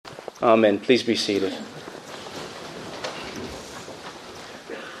Amen. Please be seated.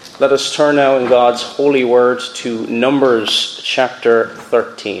 Let us turn now in God's holy word to Numbers chapter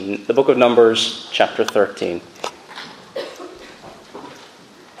 13. The book of Numbers chapter 13.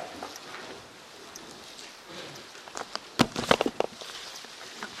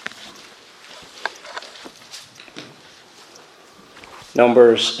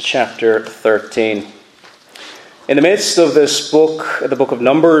 Numbers chapter 13. In the midst of this book, the book of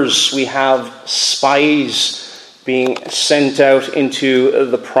Numbers, we have spies being sent out into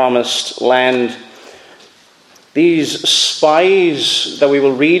the promised land. These spies that we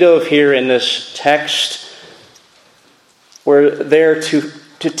will read of here in this text were there to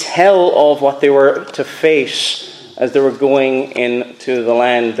tell of what they were to face as they were going into the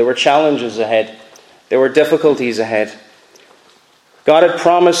land. There were challenges ahead. There were difficulties ahead. God had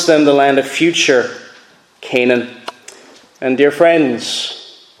promised them the land of future Canaan. And dear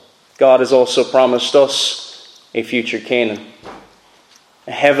friends, God has also promised us a future Canaan,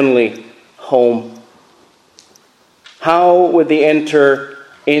 a heavenly home. How would they enter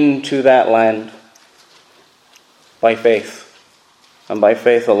into that land? By faith, and by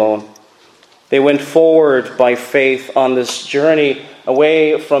faith alone. They went forward by faith on this journey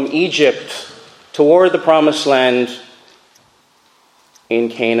away from Egypt toward the promised land in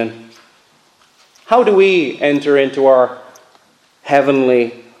Canaan. How do we enter into our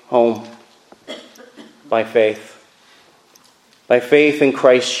heavenly home? By faith. By faith in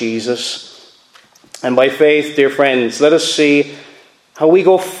Christ Jesus. And by faith, dear friends, let us see how we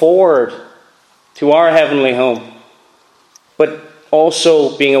go forward to our heavenly home. But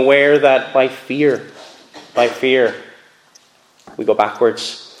also being aware that by fear, we go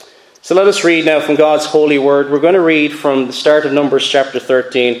backwards. So let us read now from God's holy word. We're going to read from the start of Numbers chapter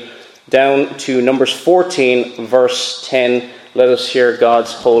 13 down to Numbers 14, verse 10. Let us hear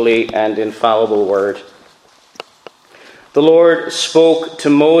God's holy and infallible word. The Lord spoke to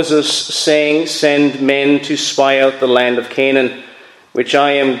Moses, saying, "Send men to spy out the land of Canaan, which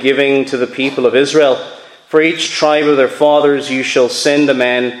I am giving to the people of Israel. For each tribe of their fathers you shall send a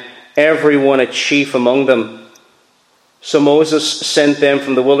man, every one a chief among them." So Moses sent them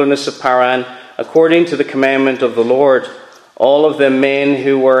from the wilderness of Paran, according to the commandment of the Lord, all of them men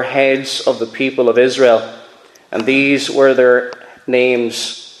who were heads of the people of Israel. And these were their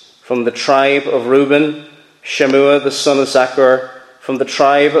names: from the tribe of Reuben, Shammua the son of Zachar; from the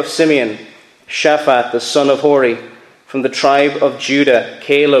tribe of Simeon, Shaphat the son of Hori; from the tribe of Judah,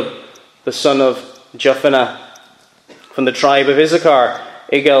 Caleb the son of Jephunneh; from the tribe of Issachar,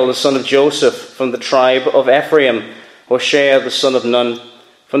 Igal the son of Joseph; from the tribe of Ephraim, Hoshea the son of Nun;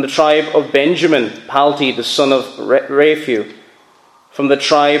 from the tribe of Benjamin, Palti the son of Raphu; from the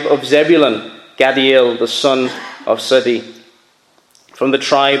tribe of Zebulun, Gadiel the son of Sadi; from the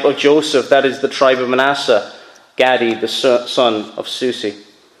tribe of Joseph, that is the tribe of Manasseh, Gadi the son of Susi;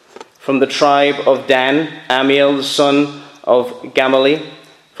 from the tribe of Dan, Amiel the son of Gamali;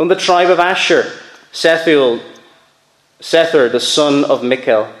 from the tribe of Asher, Sether the son of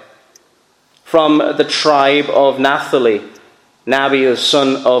Michal; from the tribe of Naphtali, Nabi the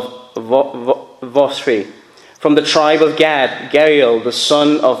son of Voshri; from the tribe of Gad, Geriel the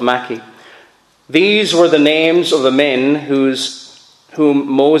son of Maki. These were the names of the men whom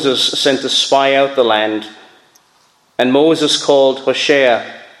Moses sent to spy out the land. And Moses called Hoshea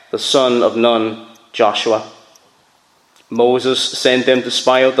the son of Nun Joshua. Moses sent them to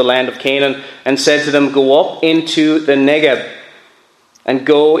spy out the land of Canaan and said to them, "Go up into the Negeb and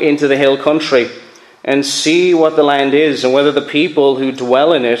go into the hill country and see what the land is, and whether the people who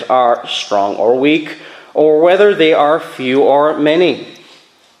dwell in it are strong or weak, or whether they are few or many,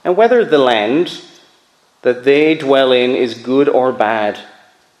 and whether the land that they dwell in is good or bad,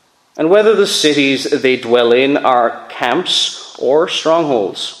 and whether the cities they dwell in are camps or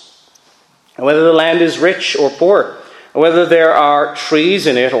strongholds, and whether the land is rich or poor, and whether there are trees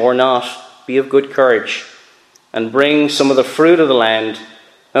in it or not. Be of good courage, and bring some of the fruit of the land."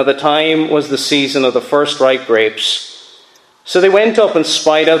 Now the time was the season of the first ripe grapes. So they went up and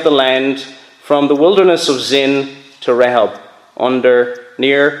spied out the land from the wilderness of Zin to Rehob,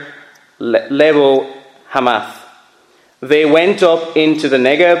 near Lebo Hamath. They went up into the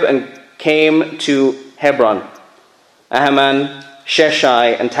Negeb and came to Hebron, Ahaman,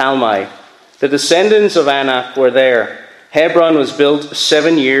 Sheshai, and Talmai. The descendants of Anak were there. Hebron was built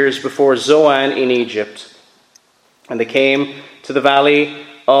 7 years before Zoan in Egypt. And they came to the valley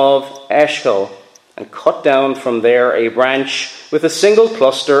of Eshcol and cut down from there a branch with a single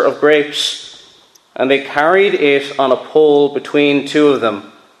cluster of grapes. And they carried it on a pole between two of them.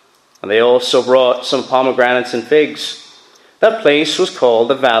 And they also brought some pomegranates and figs. That place was called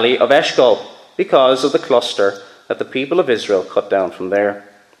the Valley of Eshcol, because of the cluster that the people of Israel cut down from there.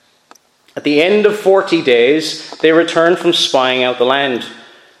 At the end of 40 days, they returned from spying out the land.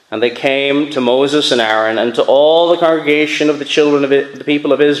 And they came to Moses and Aaron and to all the congregation of the children of the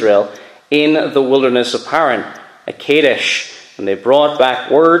people of Israel in the wilderness of Paran at Kadesh. And they brought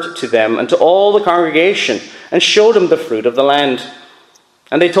back word to them and to all the congregation and showed them the fruit of the land.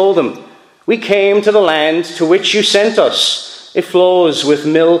 And they told them, "We came to the land to which you sent us. It flows with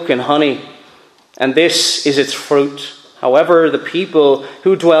milk and honey, and this is its fruit. However, the people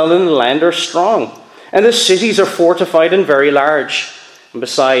who dwell in the land are strong, and the cities are fortified and very large. And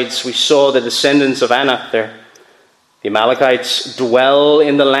besides, we saw the descendants of Anak there. The Amalekites dwell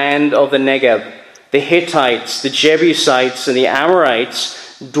in the land of the Negev. The Hittites, the Jebusites, and the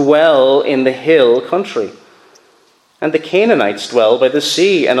Amorites dwell in the hill country. And the Canaanites dwell by the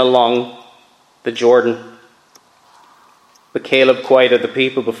sea and along the Jordan." But Caleb quieted the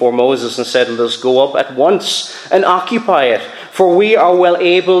people before Moses and said, "Let us go up at once and occupy it, for we are well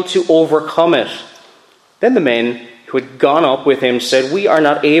able to overcome it." Then the men who had gone up with him said, "We are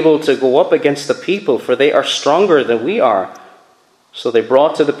not able to go up against the people, for they are stronger than we are." So they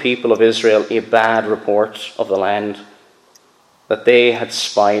brought to the people of Israel a bad report of the land that they had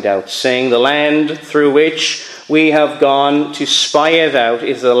spied out, saying, "The land through which we have gone to spy it out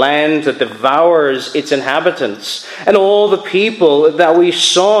is the land that devours its inhabitants, and all the people that we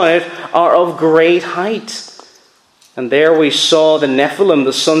saw in it are of great height. And there we saw the Nephilim,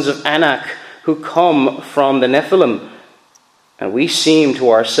 the sons of Anak, who come from the Nephilim, and we seemed to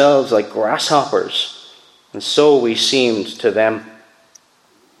ourselves like grasshoppers, and so we seemed to them."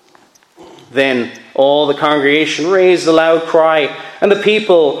 Then all the congregation raised a loud cry, and the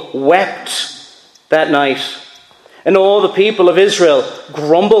people wept that night. And all the people of Israel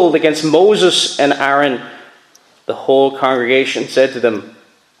grumbled against Moses and Aaron. The whole congregation said to them,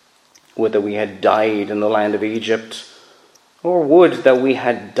 "Would that we had died in the land of Egypt, or would that we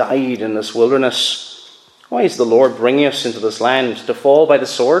had died in this wilderness. Why is the Lord bringing us into this land to fall by the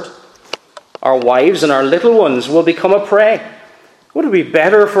sword? Our wives and our little ones will become a prey. Would it be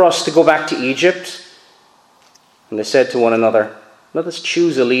better for us to go back to Egypt?" And they said to one another, "Let us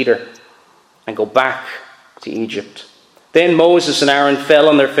choose a leader and go back to Egypt." Then Moses and Aaron fell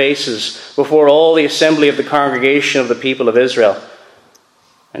on their faces before all the assembly of the congregation of the people of Israel.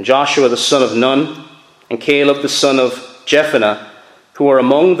 And Joshua the son of Nun and Caleb the son of Jephunneh, who were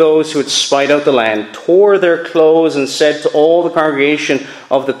among those who had spied out the land, tore their clothes and said to all the congregation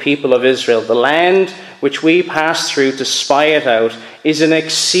of the people of Israel, "The land which we passed through to spy it out is an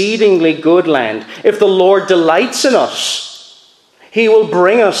exceedingly good land. If the Lord delights in us, he will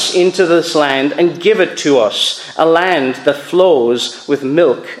bring us into this land and give it to us, a land that flows with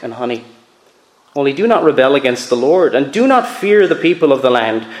milk and honey. Only do not rebel against the Lord, and do not fear the people of the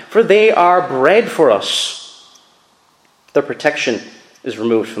land, for they are bread for us. The protection is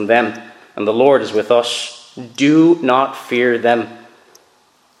removed from them, and the Lord is with us. Do not fear them."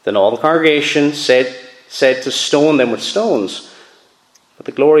 Then all the congregation said to stone them with stones. But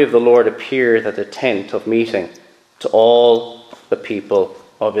the glory of the Lord appeared at the tent of meeting to all the people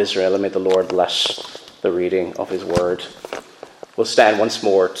of Israel. And may the Lord bless the reading of his word. We'll stand once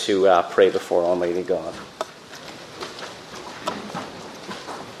more to pray before Almighty God.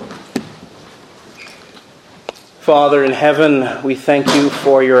 Father in heaven, we thank you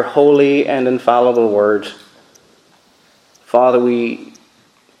for your holy and infallible word. Father, we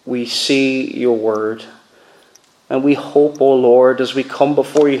see your word, and we hope, O Lord, as we come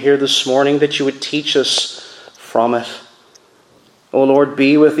before you here this morning, that you would teach us from it. O Lord,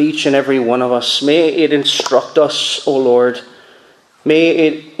 be with each and every one of us. May it instruct us, O Lord. May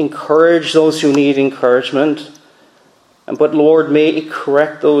it encourage those who need encouragement. But Lord, may it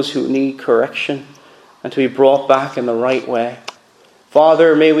correct those who need correction, and to be brought back in the right way.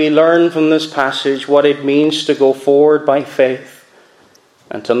 Father, may we learn from this passage what it means to go forward by faith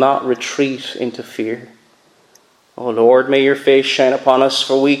and to not retreat into fear. O Lord, may your face shine upon us,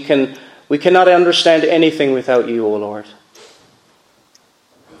 for we cannot understand anything without you, O Lord.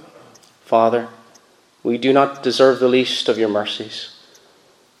 Father, we do not deserve the least of your mercies.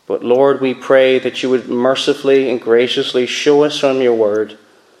 But Lord, we pray that you would mercifully and graciously show us from your word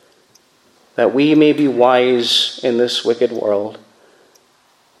that we may be wise in this wicked world,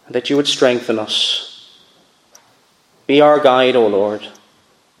 and that you would strengthen us. Be our guide, O Lord.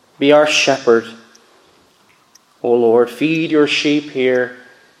 Be our shepherd. O Lord, feed your sheep here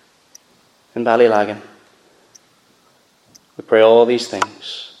in Ballylagan. We pray all these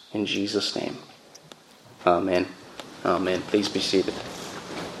things in Jesus' name. Amen. Amen. Please be seated.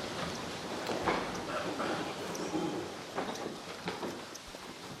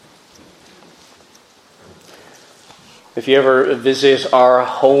 If you ever visit our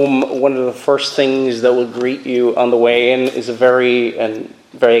home, one of the first things that will greet you on the way in is a very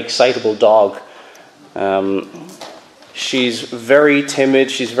excitable dog. She's very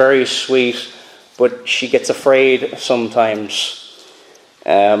timid, she's very sweet, but she gets afraid sometimes.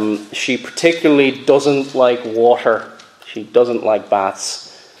 She particularly doesn't like water. She doesn't like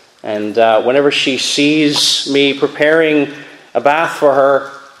baths. And whenever she sees me preparing a bath for her,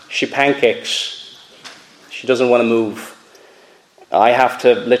 she pancakes. She doesn't want to move. I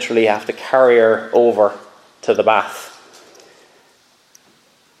literally have to carry her over to the bath.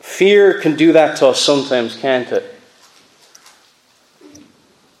 Fear can do that to us sometimes, can't it?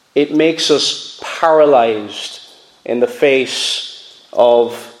 It makes us paralyzed in the face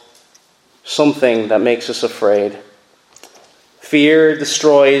of something that makes us afraid. Fear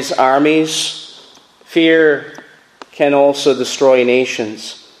destroys armies. Fear can also destroy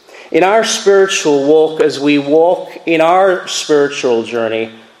nations. In our spiritual walk, as we walk in our spiritual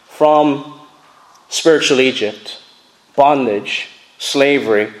journey from spiritual Egypt, bondage,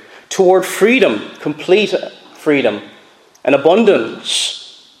 slavery, toward freedom, complete freedom, and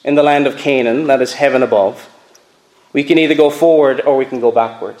abundance in the land of Canaan, that is heaven above, we can either go forward or we can go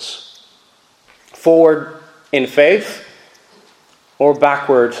backwards. Forward in faith or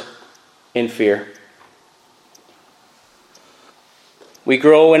backward in fear. We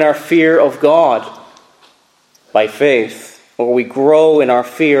grow in our fear of God by faith, or we grow in our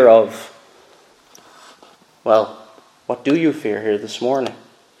fear of, well, what do you fear here this morning?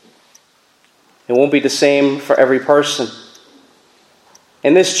 It won't be the same for every person.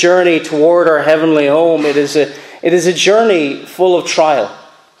 In this journey toward our heavenly home, it is a journey full of trial.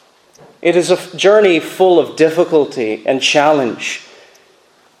 It is a journey full of difficulty and challenge.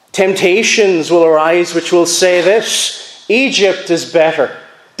 Temptations will arise which will say this: Egypt is better.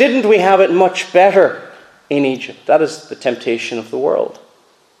 Didn't we have it much better in Egypt? That is the temptation of the world.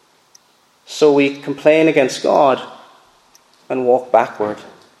 So we complain against God and walk backward.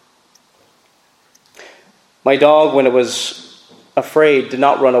 My dog, when it was afraid, did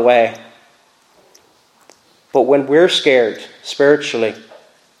not run away. But when we're scared spiritually,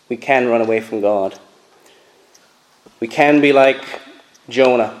 we can run away from God. We can be like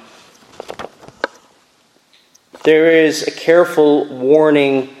Jonah. There is a careful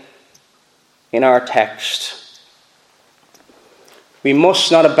warning in our text. We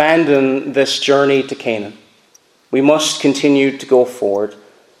must not abandon this journey to Canaan. We must continue to go forward.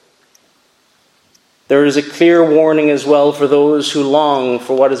 There is a clear warning as well for those who long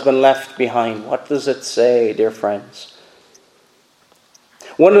for what has been left behind. What does it say, dear friends?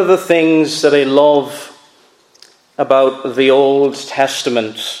 One of the things that I love about the Old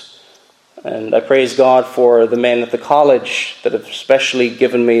Testament, and I praise God for the men at the college that have especially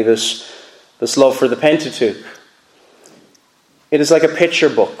given me this love for the Pentateuch. It is like a picture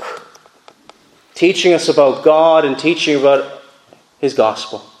book, teaching us about God and teaching about His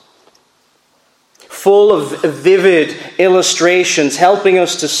gospel. Full of vivid illustrations, helping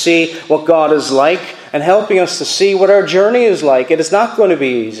us to see what God is like and helping us to see what our journey is like. It is not going to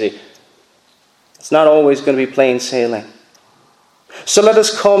be easy. It's not always going to be plain sailing. So let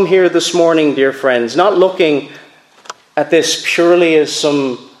us come here this morning, dear friends, not looking at this purely as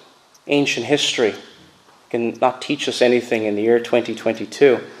some ancient history. It can not teach us anything in the year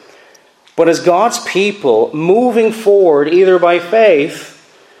 2022. But as God's people moving forward either by faith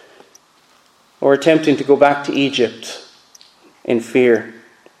or attempting to go back to Egypt in fear.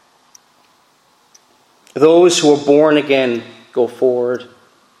 Those who are born again go forward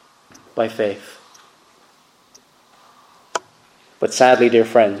by faith. But sadly, dear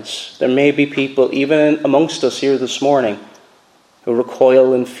friends, there may be people, even amongst us here this morning, who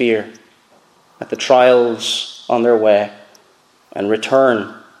recoil in fear at the trials on their way and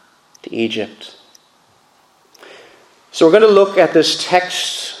return to Egypt. So we're going to look at this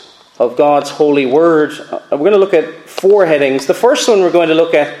text of God's holy word. We're going to look at 4 headings. The first one we're going to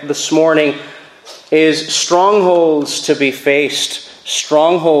look at this morning is strongholds to be faced.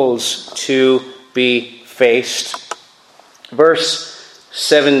 Strongholds to be faced. Verse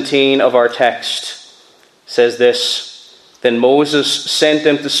 17 of our text says this: Then Moses sent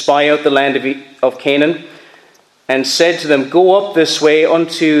them to spy out the land of Canaan, and said to them, Go up this way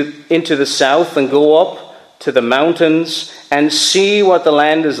into the south, and go up to the mountains, and see what the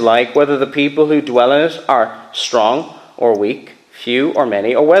land is like, whether the people who dwell in it are strong or weak, few or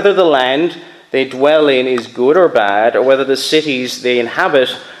many, or whether the land they dwell in is good or bad, or whether the cities they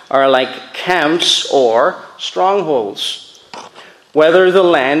inhabit are like camps or strongholds. Whether the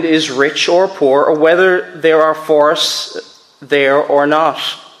land is rich or poor, or whether there are forests there or not.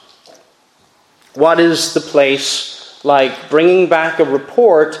 What is the place like bringing back a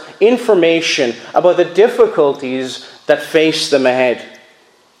report, information about the difficulties that face them ahead.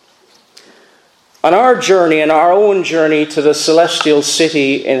 On our journey, on our own journey to the celestial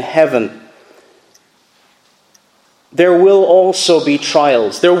city in heaven, there will also be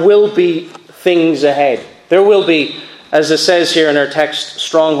trials. There will be things ahead. There will be, as it says here in our text,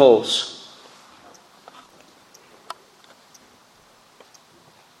 strongholds.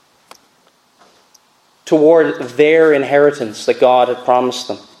 Toward their inheritance that God had promised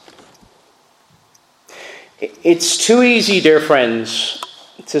them. It's too easy, dear friends,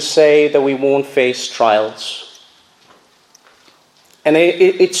 to say that we won't face trials. And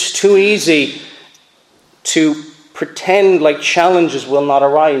it's too easy to pretend like challenges will not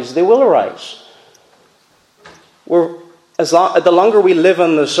arise. They will arise. The longer we live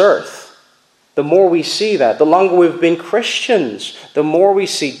on this earth, the more we see that. The longer we've been Christians, the more we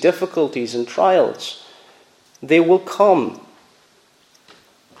see difficulties and trials. They will come.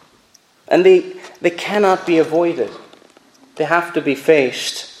 And they cannot be avoided. They have to be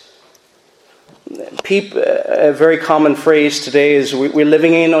faced. A very common phrase today is we're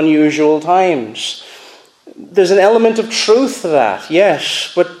living in unusual times. There's an element of truth to that,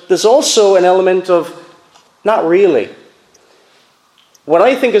 yes, but there's also an element of not really. What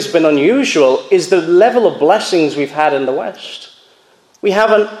I think has been unusual is the level of blessings we've had in the West. We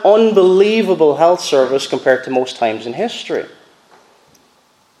have an unbelievable health service compared to most times in history.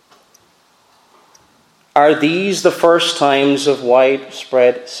 Are these the first times of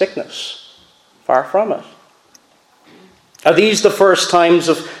widespread sickness? Far from it. Are these the first times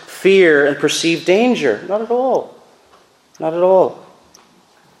of fear and perceived danger? Not at all. Not at all.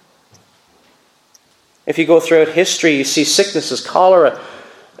 If you go throughout history, you see sicknesses, cholera.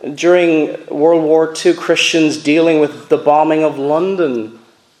 During World War II, Christians dealing with the bombing of London.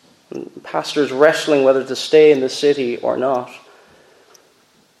 Pastors wrestling whether to stay in the city or not.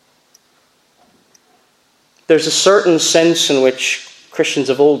 There's a certain sense in which Christians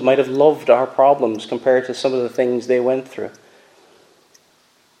of old might have loved our problems compared to some of the things they went through.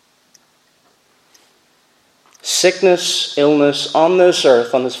 Sickness, illness on this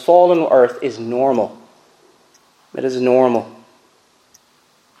earth, on this fallen earth, is normal. It is normal.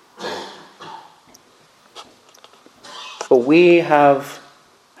 But we have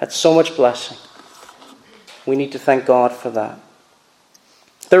had so much blessing. We need to thank God for that.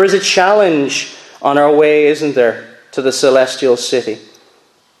 There is a challenge on our way, isn't there, to the celestial city?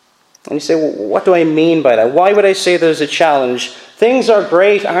 And you say, well, what do I mean by that? Why would I say there's a challenge? Things are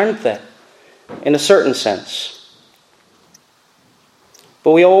great, aren't they? In a certain sense.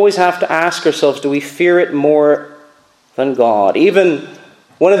 But we always have to ask ourselves, do we fear it more than God? Even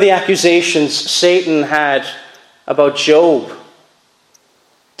one of the accusations Satan had about Job: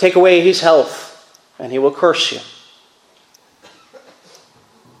 take away his health and he will curse you.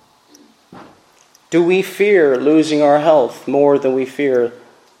 Do we fear losing our health more than we fear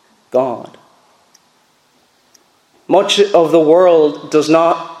God? Much of the world does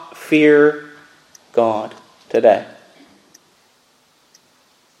not fear God today.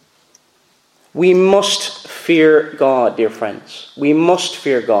 We must fear God, dear friends. We must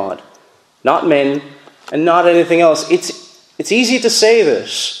fear God. Not men and not anything else. It's easy to say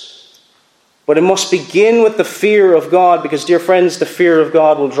this, but it must begin with the fear of God, because, dear friends, the fear of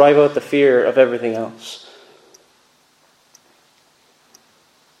God will drive out the fear of everything else.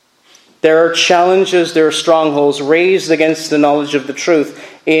 There are challenges, there are strongholds raised against the knowledge of the truth.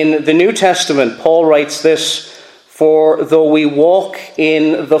 In the New Testament, Paul writes this: "For though we walk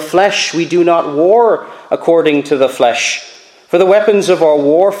in the flesh, we do not war according to the flesh. For the weapons of our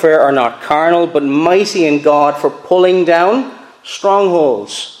warfare are not carnal, but mighty in God for pulling down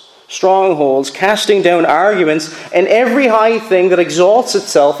strongholds, casting down arguments, and every high thing that exalts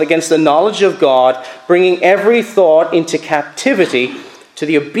itself against the knowledge of God, bringing every thought into captivity to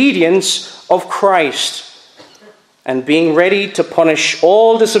the obedience of Christ, and being ready to punish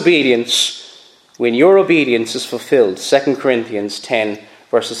all disobedience when your obedience is fulfilled." 2 Corinthians 10,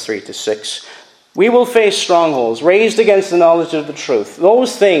 verses 3 to 6. We will face strongholds raised against the knowledge of the truth.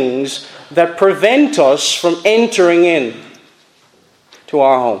 Those things that prevent us from entering in to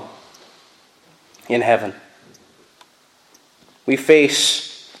our home in heaven. We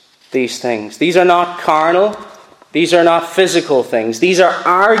face these things. These are not carnal. These are not physical things. These are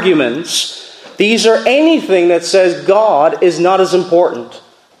arguments. These are anything that says God is not as important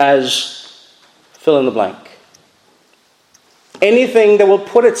as fill in the blank. Anything that will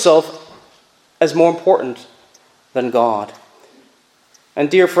put itself as more important than God.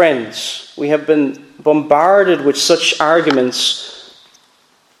 And dear friends, we have been bombarded with such arguments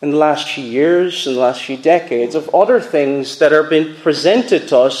in the last few years, in the last few decades, of other things that are being presented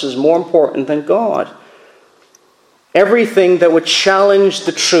to us as more important than God. Everything that would challenge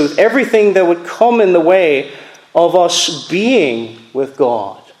the truth, everything that would come in the way of us being with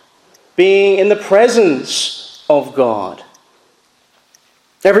God, being in the presence of God.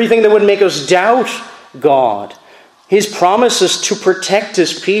 Everything that would make us doubt God, His promises to protect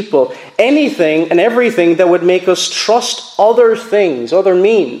His people, anything and everything that would make us trust other things, other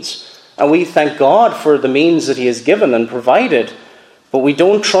means. And we thank God for the means that He has given and provided, but we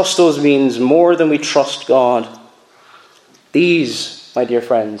don't trust those means more than we trust God. These, my dear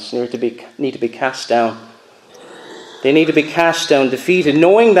friends, need to be cast down. They need to be cast down, defeated,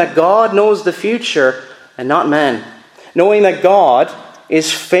 knowing that God knows the future and not man. Knowing that God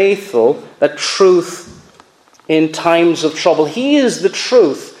is faithful, that truth in times of trouble. He is the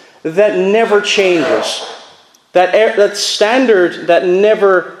truth that never changes. That standard that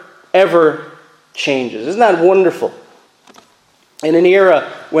never, ever changes. Isn't that wonderful? In an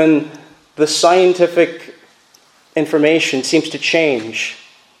era when the scientific information seems to change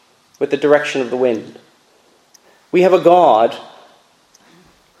with the direction of the wind, we have a God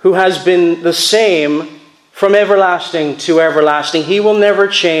who has been the same from everlasting to everlasting. He will never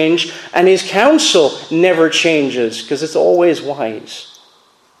change, and His counsel never changes, because it's always wise.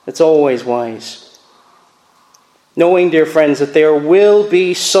 It's always wise. Knowing, dear friends, that there will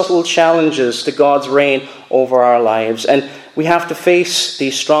be subtle challenges to God's reign over our lives, and we have to face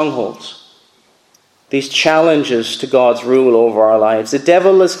these strongholds, these challenges to God's rule over our lives. The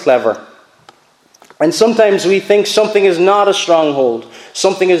devil is clever. And sometimes we think something is not a stronghold.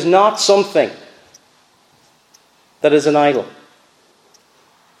 Something is not something that is an idol.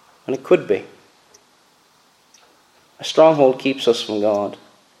 And it could be. A stronghold keeps us from God.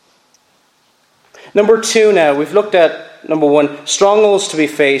 Number 2 now. We've looked at, number 1, strongholds to be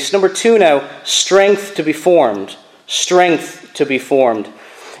faced. Number 2 now, strength to be formed. Strength to be formed.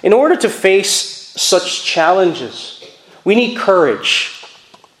 In order to face such challenges, we need courage.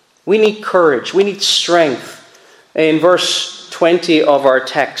 We need courage. We need strength. In verse 20 of our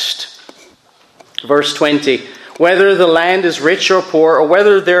text, verse 20, whether the land is rich or poor, or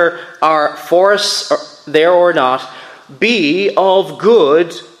whether there are forests there or not, be of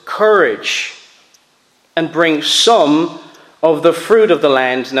good courage, and bring some of the fruit of the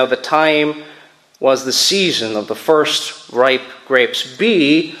land. Now the time was the season of the first ripe grapes.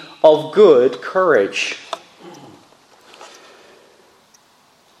 Be of good courage.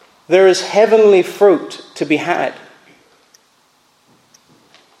 There is heavenly fruit to be had.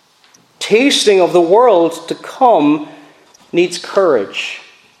 Tasting of the world to come needs courage.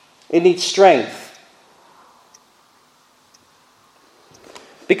 It needs strength.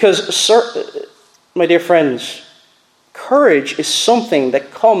 Because, my dear friends, courage is something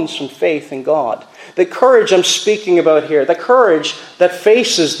that comes from faith in God. The courage I'm speaking about here, the courage that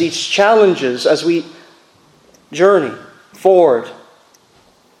faces these challenges as we journey forward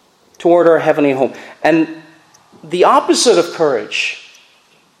toward our heavenly home. And the opposite of courage,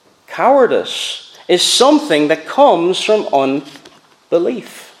 cowardice, is something that comes from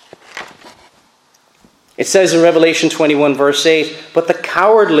unbelief. It says in Revelation 21 verse 8, but the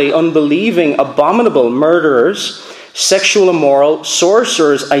cowardly, unbelieving, abominable, murderers, sexual immoral,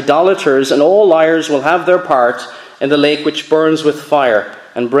 sorcerers, idolaters, and all liars will have their part in the lake which burns with fire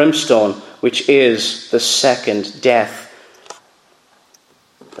and brimstone, which is the second death.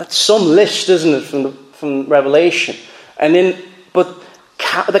 That's some list, isn't it, from Revelation? But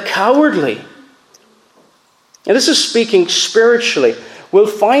the cowardly, and this is speaking spiritually, will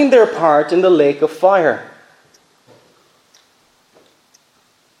find their part in the lake of fire.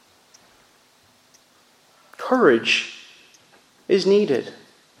 Courage is needed.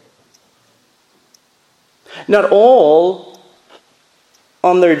 Not all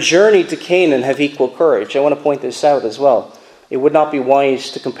on their journey to Canaan have equal courage. I want to point this out as well. It would not be wise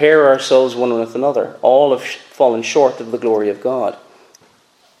to compare ourselves one with another. All have fallen short of the glory of God.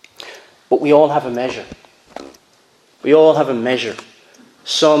 But we all have a measure. We all have a measure.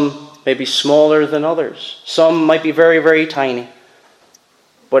 Some may be smaller than others. Some might be very, very tiny.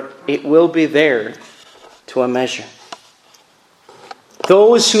 But it will be there to a measure.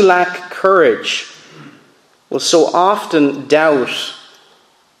 Those who lack courage will so often doubt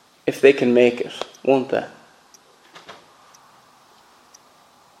if they can make it, won't they?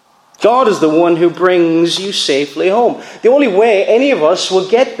 God is the one who brings you safely home. The only way any of us will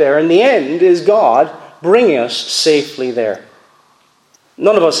get there in the end is God bringing us safely there.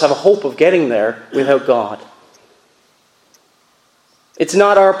 None of us have a hope of getting there without God. It's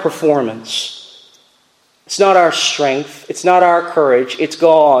not our performance. It's not our strength. It's not our courage. It's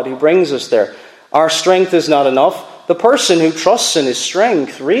God who brings us there. Our strength is not enough. The person who trusts in his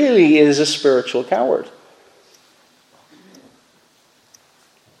strength really is a spiritual coward.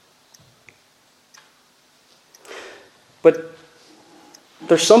 But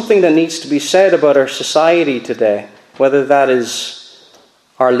there's something that needs to be said about our society today, whether that is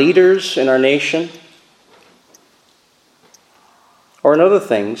our leaders in our nation or in other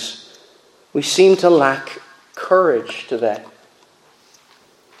things. We seem to lack courage today,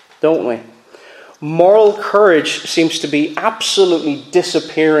 don't we? Moral courage seems to be absolutely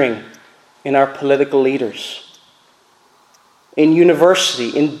disappearing in our political leaders. In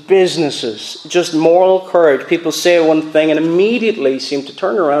university, in businesses, just moral courage. People say one thing and immediately seem to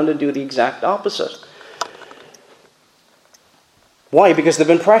turn around and do the exact opposite. Why? Because they've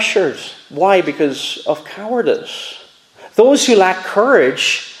been pressured. Why? Because of cowardice. Those who lack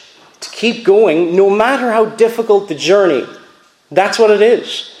courage to keep going, no matter how difficult the journey, that's what it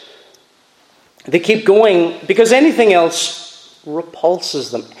is. They keep going because anything else repulses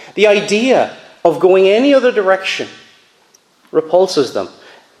them. The idea of going any other direction repulses them.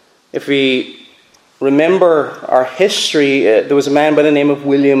 If we remember our history, there was a man by the name of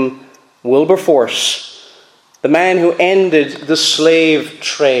William Wilberforce, the man who ended the slave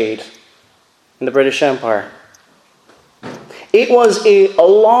trade in the British Empire. It was a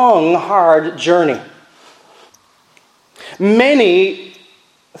long, hard journey. Many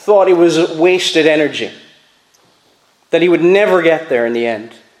thought it was wasted energy, that he would never get there in the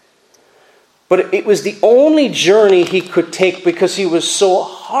end. But it was the only journey he could take because he was so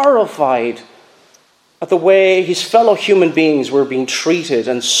horrified at the way his fellow human beings were being treated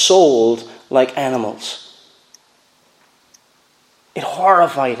and sold like animals. It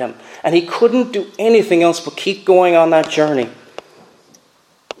horrified him, and he couldn't do anything else but keep going on that journey.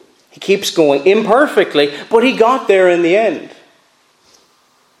 He keeps going imperfectly, but he got there in the end.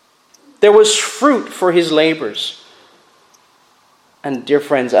 There was fruit for his labors. And dear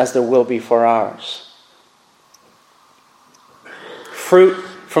friends, as there will be for ours. Fruit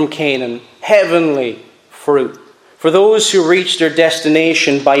from Canaan, heavenly fruit, for those who reach their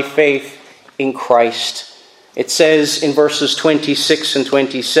destination by faith in Christ. It says in verses 26 and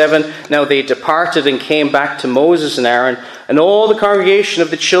 27, "Now they departed and came back to Moses and Aaron, and all the congregation of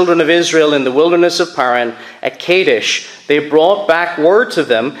the children of Israel in the wilderness of Paran at Kadesh. They brought back word to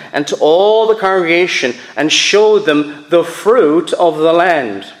them and to all the congregation and showed them the fruit of the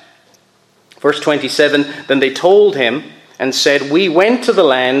land." Verse 27, "Then they told him and said, 'We went to the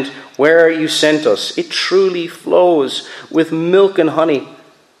land where you sent us. It truly flows with milk and honey,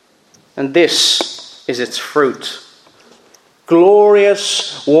 and this is its fruit.'"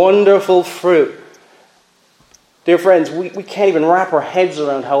 Glorious, wonderful fruit. Dear friends, we can't even wrap our heads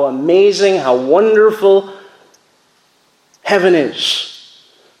around how amazing, how wonderful heaven is.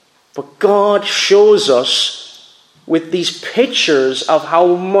 But God shows us with these pictures of how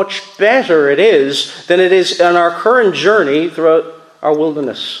much better it is than it is on our current journey throughout our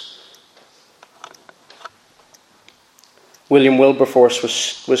wilderness. William Wilberforce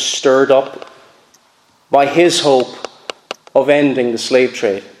was stirred up by his hope of ending the slave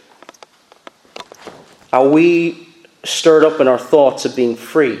trade. Are we stirred up in our thoughts of being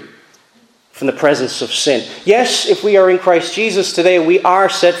free from the presence of sin? Yes, if we are in Christ Jesus today, we are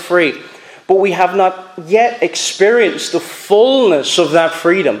set free. But we have not yet experienced the fullness of that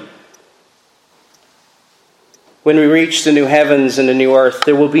freedom. When we reach the new heavens and the new earth,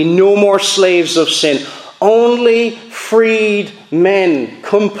 there will be no more slaves of sin. Only freed men,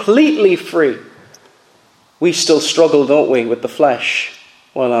 completely free. We still struggle, don't we, with the flesh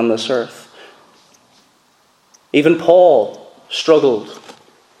while on this earth. Even Paul struggled,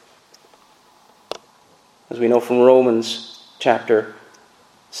 as we know from Romans chapter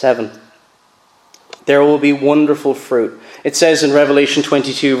 7. There will be wonderful fruit. It says in Revelation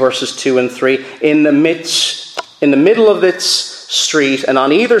 22 verses 2 and 3, in the middle of its street and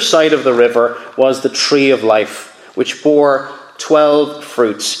on either side of the river was the tree of life, which bore 12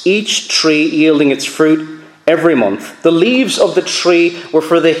 fruits, each tree yielding its fruit every month. The leaves of the tree were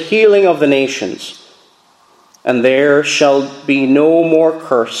for the healing of the nations. And there shall be no more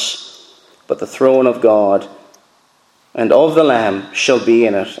curse, but the throne of God and of the Lamb shall be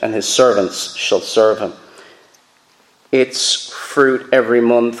in it, and his servants shall serve him. It's fruit every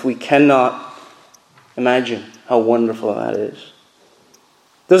month. We cannot imagine how wonderful that is.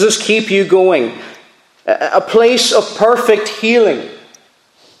 Does this keep you going? A place of perfect healing.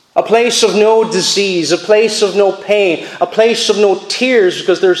 A place of no disease, a place of no pain, a place of no tears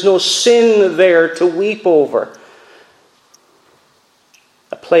because there's no sin there to weep over.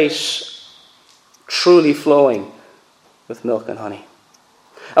 A place truly flowing with milk and honey.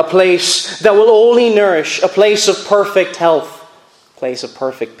 A place that will only nourish, a place of perfect health, a place of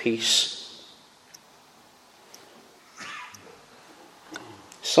perfect peace.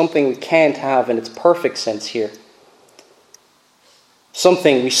 Something we can't have in its perfect sense here.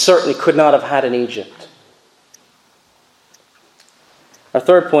 Something we certainly could not have had in Egypt. Our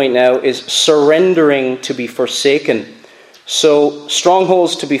third point now is surrendering to be forsaken. So,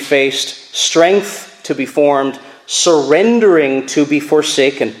 strongholds to be faced, strength to be formed, surrendering to be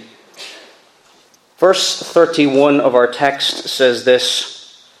forsaken. Verse 31 of our text says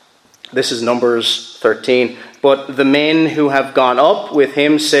this. This is Numbers 13. But the men who have gone up with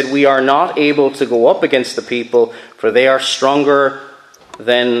him said, "We are not able to go up against the people, for they are stronger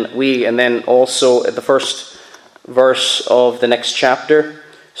than we." And then also at the first verse of the next chapter.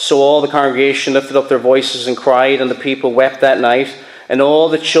 So all the congregation lifted up their voices and cried, and the people wept that night. And all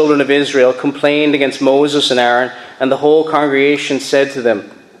the children of Israel complained against Moses and Aaron, and the whole congregation said to them,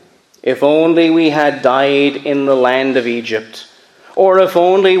 "If only we had died in the land of Egypt, or if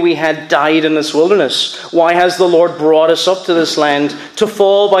only we had died in this wilderness. Why has the Lord brought us up to this land to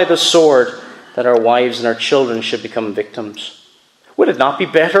fall by the sword, that our wives and our children should become victims? Would it not be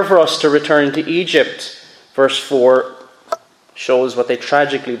better for us to return to Egypt?" Verse 4 shows what they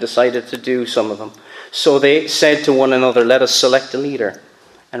tragically decided to do, some of them. So they said to one another, "Let us select a leader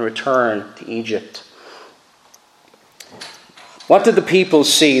and return to Egypt." What did the people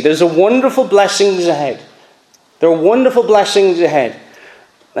see? There's a wonderful blessings ahead. There are wonderful blessings ahead.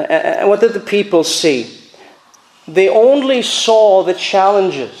 And what did the people see? They only saw the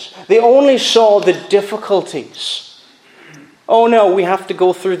challenges. They only saw the difficulties. Oh no, we have to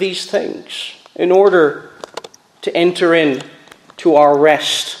go through these things in order to enter in to our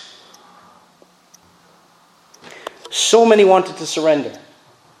rest. So many wanted to surrender.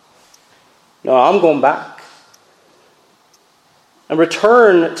 No, I'm going back. And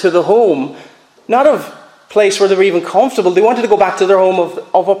return to the home, not of place where they were even comfortable. They wanted to go back to their home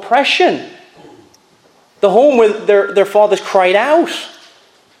of oppression. The home where their fathers cried out.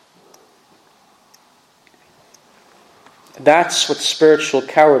 That's what spiritual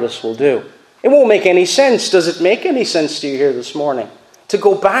cowardice will do. It won't make any sense. Does it make any sense to you here this morning? To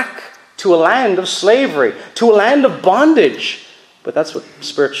go back to a land of slavery, to a land of bondage. But that's what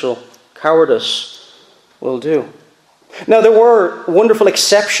spiritual cowardice will do. Now, there were wonderful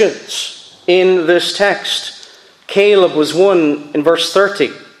exceptions in this text. Caleb was one in verse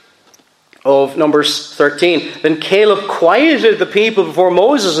 30 of Numbers 13. Then Caleb quieted the people before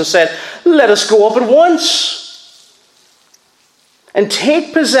Moses and said, "Let us go up at once and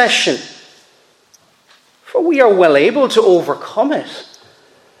take possession, for we are well able to overcome it."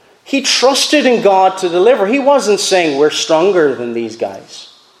 He trusted in God to deliver. He wasn't saying we're stronger than these guys.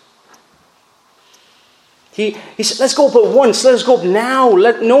 He said, "Let's go up at once. Let us go up now.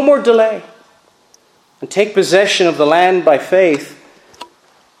 No more delay. And take possession of the land by faith."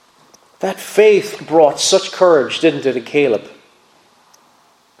 That faith brought such courage, didn't it, in Caleb?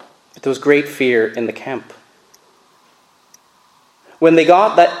 But there was great fear in the camp. When they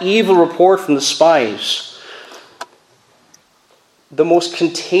got that evil report from the spies, the most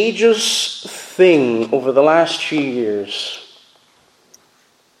contagious thing over the last few years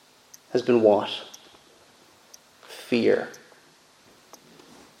has been what? Fear.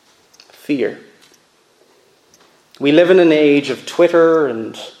 Fear. We live in an age of Twitter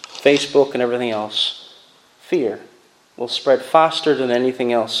and Facebook and everything else. Fear will spread faster than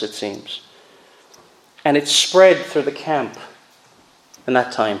anything else, it seems. And it spread through the camp in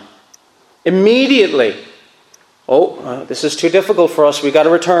that time. Immediately, this is too difficult for us. We've got to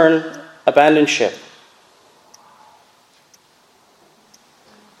return, abandon ship.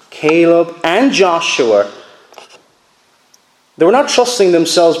 Caleb and Joshua, they were not trusting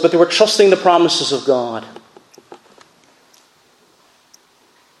themselves, but they were trusting the promises of God.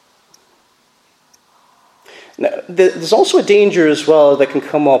 Now, there's also a danger as well that can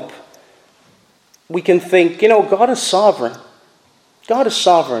come up. We can think, God is sovereign. God is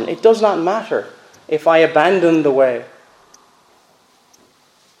sovereign. It does not matter if I abandon the way.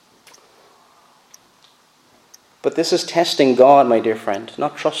 But this is testing God, my dear friend,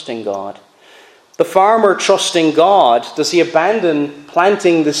 not trusting God. The farmer trusting God, does he abandon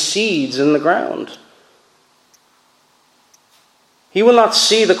planting the seeds in the ground? He will not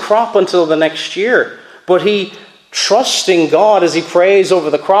see the crop until the next year. But he, trusting God as he prays over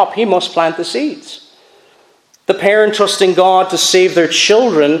the crop, he must plant the seeds. The parent trusting God to save their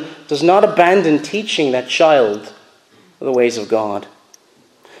children does not abandon teaching that child the ways of God.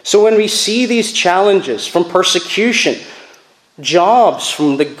 So when we see these challenges from persecution, jobs,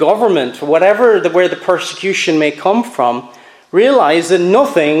 from the government, where the persecution may come from, realize that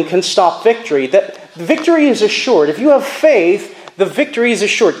nothing can stop victory. That victory is assured. If you have faith, the victory is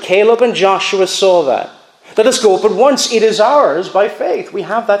assured. Caleb and Joshua saw that. Let us go, but once it is ours by faith. We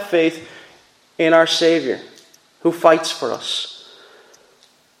have that faith in our Savior, who fights for us.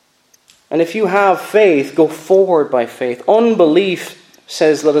 And if you have faith, go forward by faith. Unbelief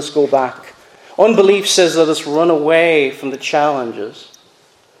says, let us go back. Unbelief says, let us run away from the challenges.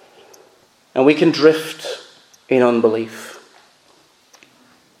 And we can drift in unbelief.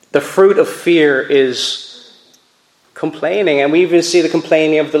 The fruit of fear is complaining, and we even see the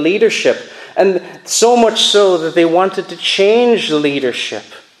complaining of the leadership. And so much so that they wanted to change the leadership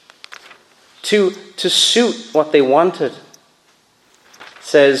to suit what they wanted. It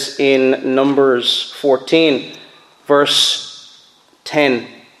says in Numbers 14, verse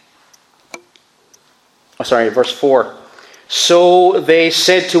 4. So they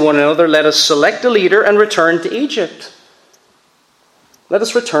said to one another, let us select a leader and return to Egypt. Let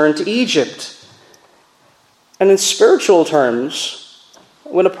us return to Egypt. And in spiritual terms,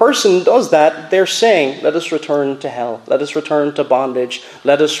 when a person does that, they're saying, let us return to hell. Let us return to bondage.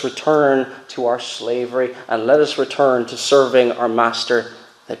 Let us return to our slavery. And let us return to serving our master,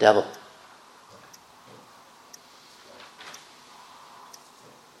 the devil.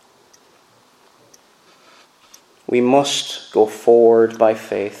 We must go forward by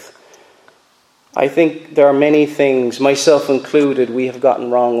faith. I think there are many things, myself included, we have gotten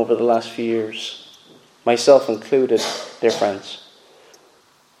wrong over the last few years. Myself included, dear friends.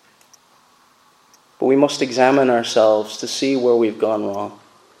 But we must examine ourselves to see where we've gone wrong.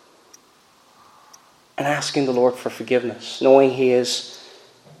 And asking the Lord for forgiveness, knowing He is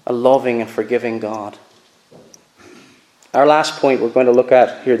a loving and forgiving God. Our last point we're going to look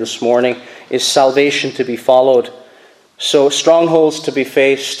at here this morning is salvation to be followed. So strongholds to be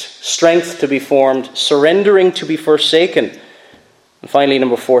faced, strength to be formed, surrendering to be forsaken. And finally,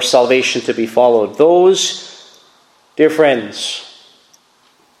 number 4, salvation to be followed. Those, dear friends,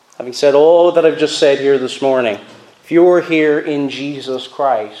 having said all that I've just said here this morning, if you're here in Jesus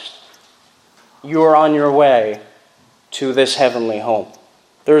Christ, you're on your way to this heavenly home.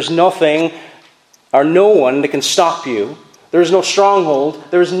 There's nothing or no one that can stop you. There's no stronghold.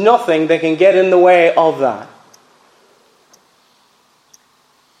 There's nothing that can get in the way of that.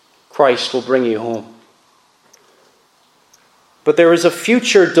 Christ will bring you home. But there is a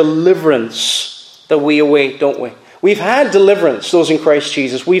future deliverance that we await, don't we? We've had deliverance, those in Christ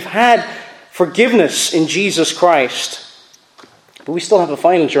Jesus. We've had forgiveness in Jesus Christ. But we still have a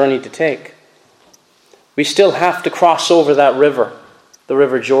final journey to take. We still have to cross over that river, the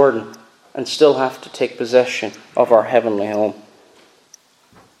River Jordan, and still have to take possession of our heavenly home.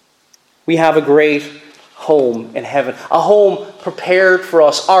 We have a great home in heaven, a home prepared for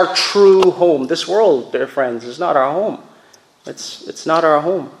us, our true home. This world, dear friends, is not our home. It's not our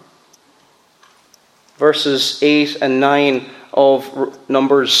home. Verses 8 and 9 of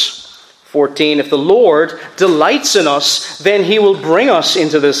Numbers 14. If the Lord delights in us, then He will bring us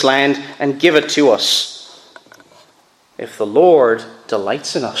into this land and give it to us. If the Lord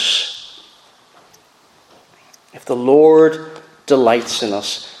delights in us. If the Lord delights in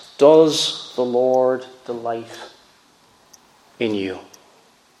us. Does the Lord delight in you?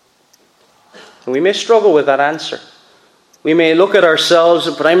 And we may struggle with that answer. We may look at ourselves,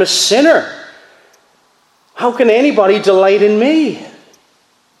 but I'm a sinner. How can anybody delight in me?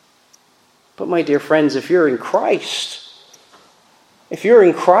 But my dear friends, if you're in Christ,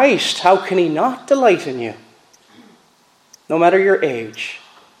 how can He not delight in you? No matter your age,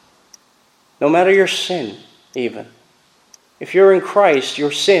 no matter your sin even. If you're in Christ,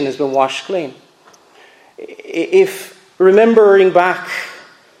 your sin has been washed clean. If, remembering back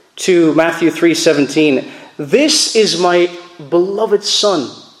to Matthew 3:17, this is my beloved Son,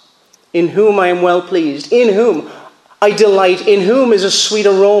 in whom I am well pleased, in whom I delight, in whom is a sweet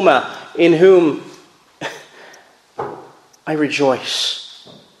aroma, in whom I rejoice.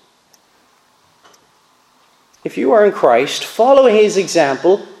 If you are in Christ, follow His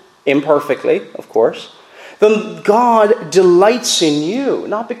example, imperfectly, of course, then God delights in you,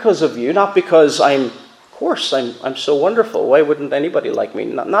 not because of you, not because I'm so wonderful. Why wouldn't anybody like me?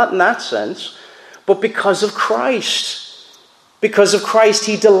 Not in that sense, but because of Christ. Because of Christ,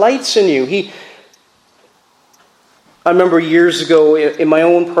 He delights in you. I remember years ago in my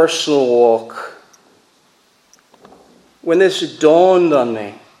own personal walk, when this dawned on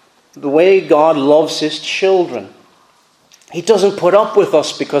me, the way God loves His children. He doesn't put up with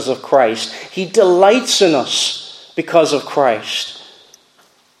us because of Christ. He delights in us because of Christ.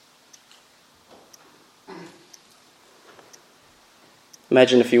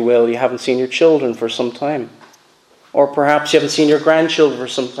 Imagine, if you will, you haven't seen your children for some time. Or perhaps you haven't seen your grandchildren for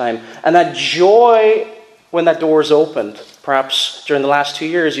some time. And that joy when that door is opened. Perhaps during the last 2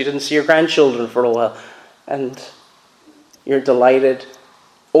 years you didn't see your grandchildren for a while. And you're delighted,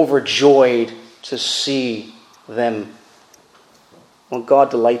 overjoyed to see them. Well, God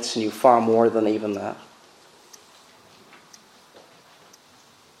delights in you far more than even that.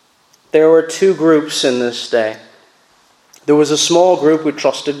 There were two groups in this day. There was a small group who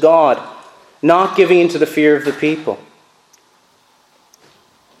trusted God, not giving in to the fear of the people.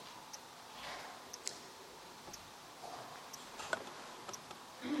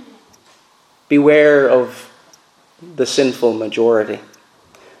 Beware of the sinful majority.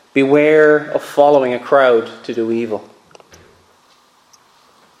 Beware of following a crowd to do evil.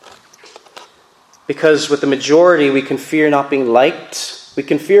 Because with the majority we can fear not being liked. We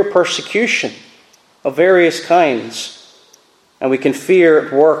can fear persecution of various kinds. And we can fear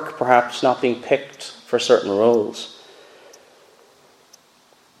at work perhaps not being picked for certain roles.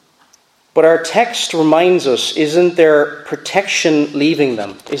 But our text reminds us, isn't there protection leaving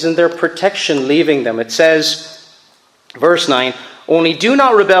them? Isn't there protection leaving them? It says, verse 9, "Only do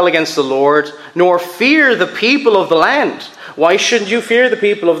not rebel against the Lord, nor fear the people of the land." Why shouldn't you fear the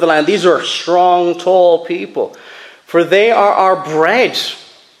people of the land? These are strong, tall people. For they are our bread.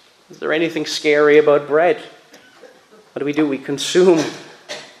 Is there anything scary about bread? What do? We consume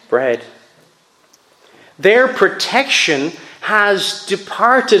bread. Their protection has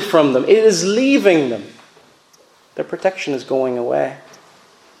departed from them. It is leaving them. Their protection is going away.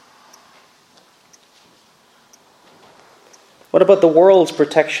 What about the world's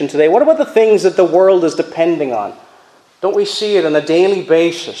protection today? What about the things that the world is depending on? Don't we see it on a daily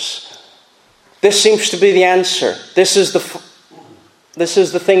basis? This seems to be the answer. This is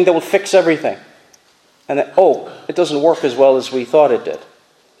the thing that will fix everything. And then, it doesn't work as well as we thought it did.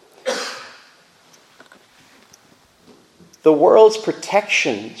 The world's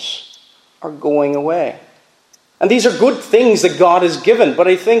protections are going away. And these are good things that God has given. But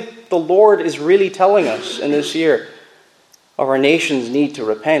I think the Lord is really telling us in this year of our nation's need to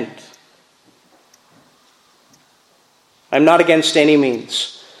repent. I'm not against any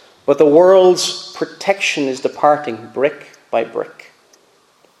means. But the world's protection is departing brick by brick.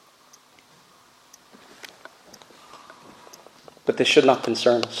 But this should not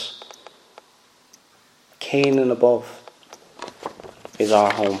concern us. Canaan above is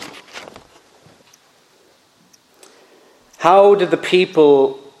our home. How did the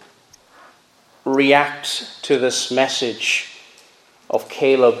people react to this message of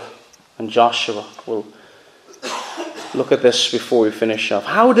Caleb and Joshua? We'll look at this before we finish up.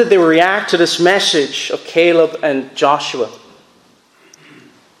 How did they react to this message of Caleb and Joshua?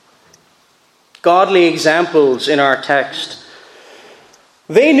 Godly examples in our text.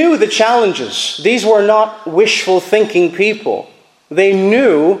 They knew the challenges. These were not wishful thinking people. They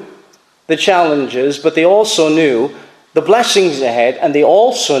knew the challenges, but they also knew the blessings ahead, and they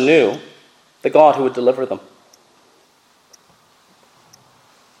also knew the God who would deliver them.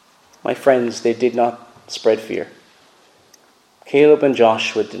 My friends, they did not spread fear. Caleb and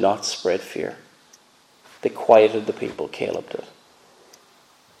Joshua did not spread fear. They quieted the people. Caleb did.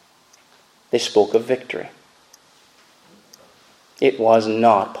 They spoke of victory. It was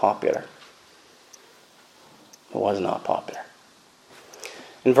not popular. It was not popular.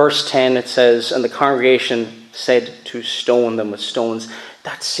 In verse 10 it says, "And the congregation said to stone them with stones."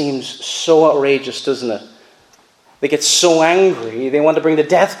 That seems so outrageous, doesn't it? They get so angry, they want to bring the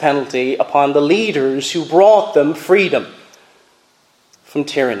death penalty upon the leaders who brought them freedom from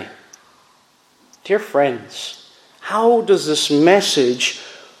tyranny. Dear friends, how does this message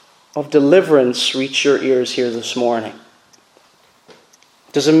of deliverance reach your ears here this morning?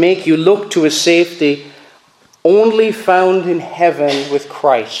 Does it make you look to a safety only found in heaven with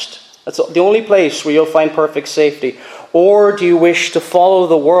Christ? That's the only place where you'll find perfect safety. Or do you wish to follow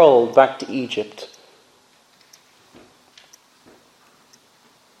the world back to Egypt?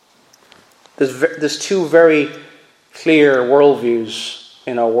 There's two very clear worldviews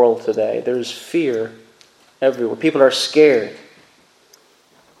in our world today. There's fear everywhere. People are scared.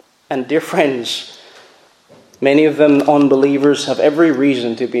 And dear friends, many of them unbelievers have every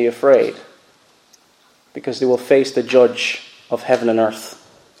reason to be afraid, because they will face the judge of heaven and earth,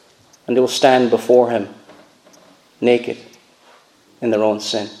 and they will stand before him naked in their own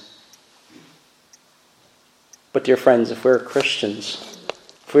sin. But dear friends, if we're Christians,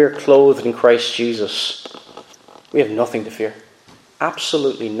 if we are clothed in Christ Jesus, we have nothing to fear.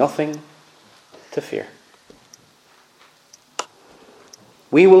 Absolutely nothing to fear.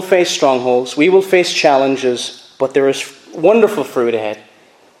 We will face strongholds, we will face challenges, but there is wonderful fruit ahead.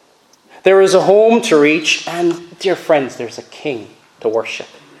 There is a home to reach, and dear friends, there's a King to worship.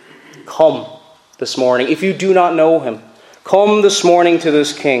 Come this morning. If you do not know him, come this morning to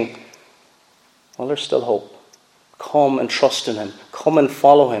this King. Well, there's still hope. Come and trust in him. Come and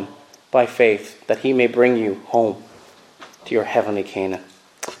follow him by faith, that he may bring you home to your heavenly Canaan.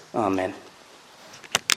 Amen.